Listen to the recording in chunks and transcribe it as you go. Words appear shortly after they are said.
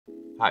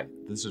Hi,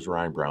 this is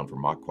Ryan Brown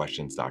from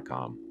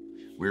mockquestions.com.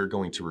 We are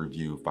going to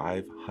review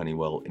 5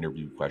 Honeywell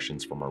interview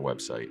questions from our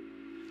website.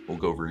 We'll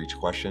go over each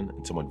question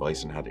and some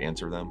advice on how to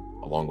answer them,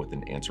 along with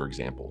an answer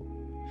example.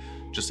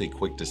 Just a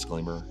quick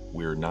disclaimer,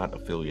 we are not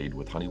affiliated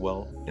with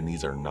Honeywell, and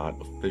these are not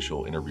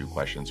official interview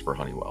questions for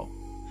Honeywell.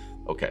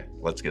 Okay,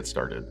 let's get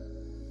started.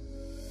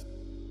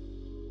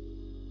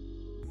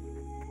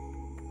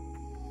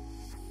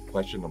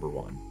 Question number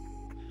 1.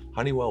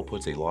 Honeywell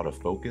puts a lot of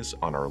focus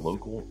on our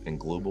local and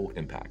global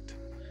impact,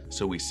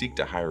 so we seek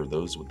to hire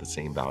those with the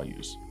same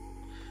values.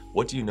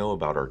 What do you know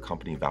about our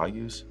company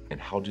values,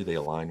 and how do they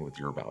align with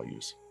your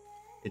values?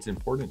 It's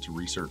important to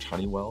research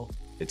Honeywell,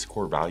 its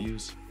core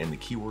values, and the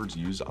keywords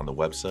used on the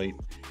website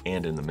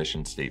and in the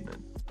mission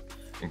statement.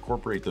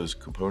 Incorporate those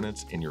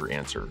components in your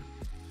answer.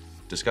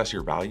 Discuss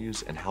your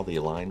values and how they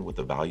align with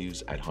the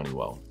values at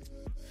Honeywell.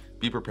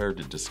 Be prepared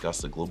to discuss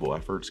the global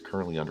efforts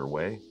currently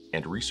underway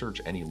and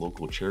research any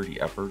local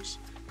charity efforts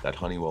that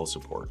Honeywell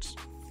supports.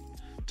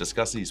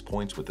 Discuss these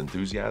points with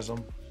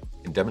enthusiasm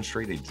and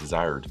demonstrate a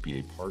desire to be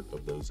a part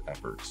of those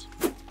efforts.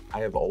 I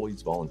have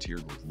always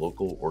volunteered with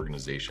local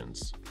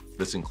organizations.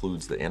 This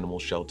includes the animal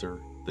shelter,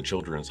 the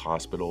children's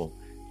hospital,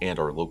 and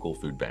our local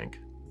food bank.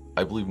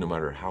 I believe no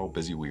matter how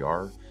busy we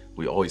are,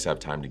 we always have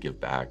time to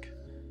give back.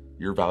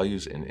 Your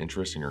values and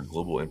interest in your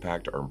global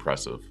impact are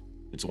impressive.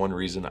 It's one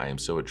reason I am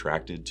so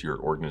attracted to your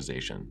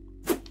organization.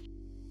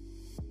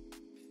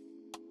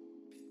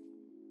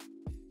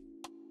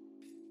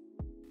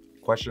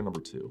 Question number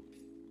 2.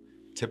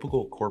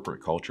 Typical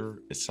corporate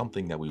culture is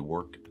something that we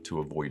work to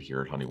avoid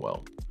here at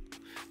Honeywell.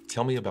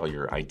 Tell me about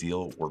your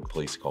ideal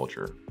workplace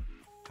culture.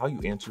 How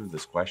you answer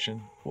this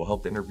question will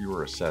help the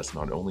interviewer assess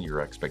not only your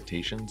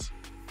expectations,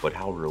 but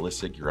how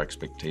realistic your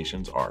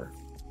expectations are.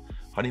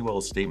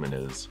 Honeywell's statement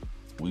is,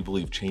 "We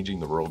believe changing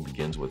the world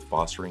begins with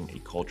fostering a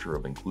culture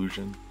of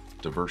inclusion,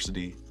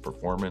 diversity,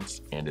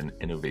 performance, and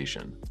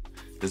innovation.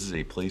 This is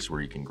a place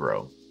where you can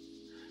grow."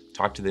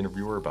 Talk to the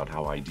interviewer about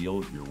how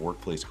ideal your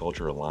workplace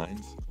culture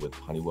aligns with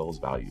Honeywell's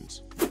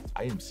values.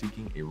 I am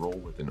seeking a role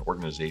with an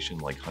organization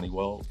like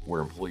Honeywell where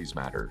employees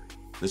matter.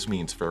 This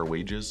means fair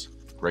wages,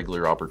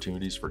 regular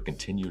opportunities for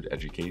continued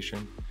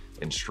education,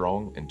 and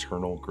strong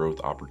internal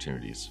growth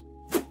opportunities.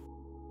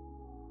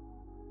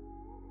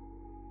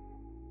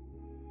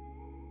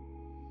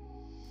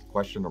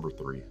 Question number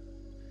 3.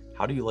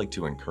 How do you like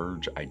to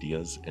encourage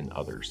ideas in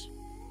others?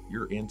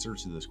 Your answer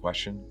to this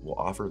question will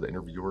offer the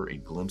interviewer a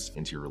glimpse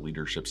into your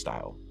leadership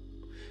style.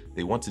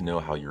 They want to know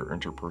how your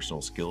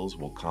interpersonal skills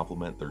will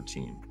complement their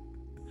team.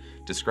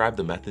 Describe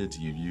the methods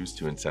you use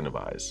to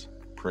incentivize,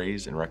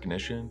 praise and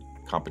recognition,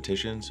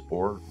 competitions,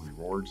 or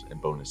rewards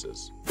and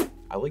bonuses.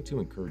 I like to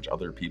encourage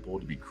other people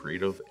to be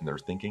creative in their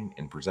thinking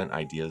and present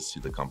ideas to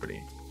the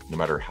company, no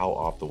matter how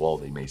off the wall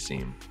they may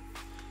seem.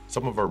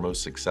 Some of our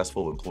most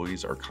successful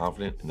employees are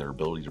confident in their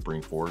ability to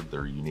bring forward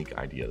their unique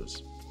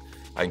ideas.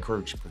 I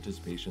encourage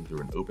participation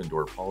through an open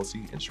door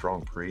policy and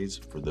strong praise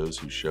for those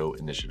who show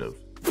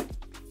initiative.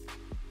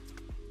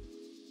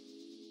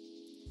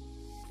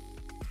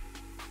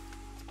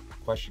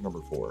 Question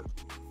number 4.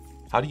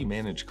 How do you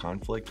manage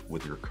conflict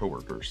with your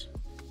coworkers?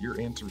 Your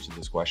answer to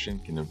this question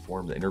can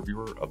inform the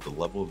interviewer of the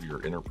level of your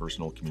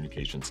interpersonal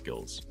communication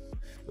skills.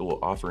 It will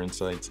offer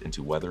insights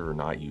into whether or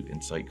not you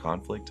incite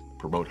conflict,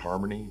 promote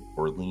harmony,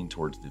 or lean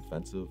towards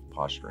defensive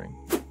posturing.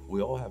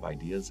 We all have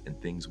ideas and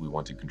things we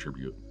want to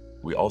contribute.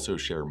 We also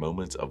share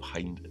moments of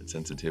heightened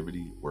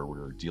sensitivity where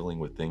we're dealing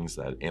with things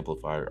that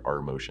amplify our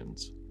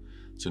emotions.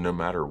 So no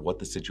matter what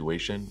the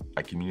situation,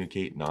 I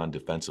communicate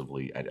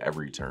non-defensively at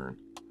every turn.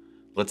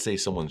 Let's say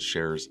someone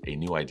shares a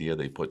new idea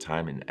they put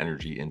time and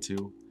energy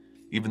into.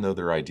 Even though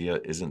their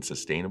idea isn't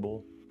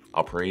sustainable,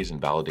 I'll praise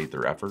and validate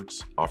their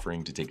efforts,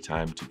 offering to take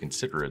time to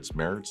consider its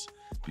merits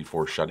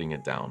before shutting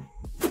it down.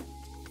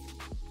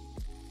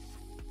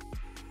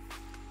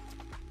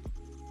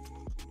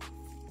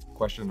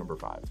 Question number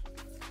 5.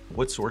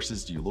 What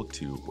sources do you look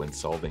to when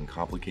solving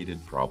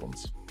complicated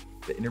problems?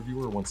 The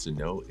interviewer wants to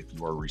know if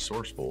you are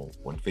resourceful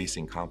when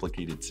facing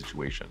complicated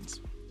situations.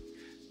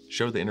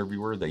 Show the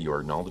interviewer that you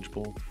are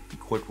knowledgeable,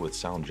 equipped with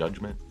sound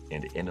judgment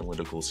and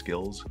analytical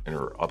skills, and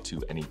are up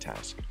to any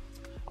task.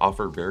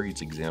 Offer varied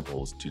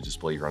examples to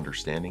display your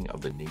understanding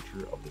of the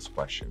nature of this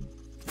question.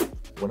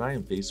 When I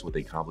am faced with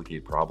a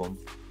complicated problem,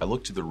 I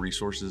look to the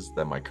resources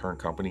that my current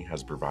company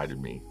has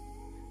provided me.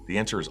 The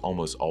answer is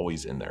almost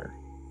always in there.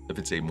 If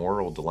it's a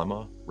moral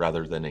dilemma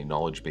rather than a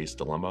knowledge-based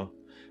dilemma,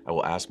 I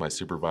will ask my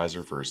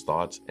supervisor for his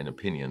thoughts and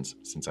opinions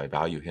since I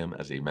value him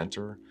as a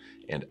mentor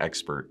and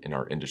expert in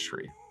our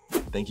industry.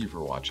 Thank you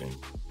for watching.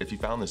 If you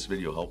found this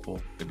video helpful,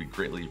 it'd be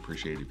greatly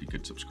appreciated if you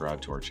could subscribe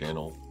to our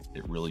channel.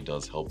 It really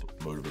does help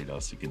motivate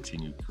us to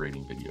continue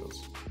creating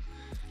videos.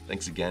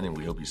 Thanks again, and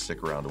we hope you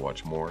stick around to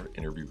watch more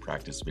interview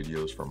practice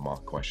videos from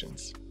Mock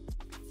Questions.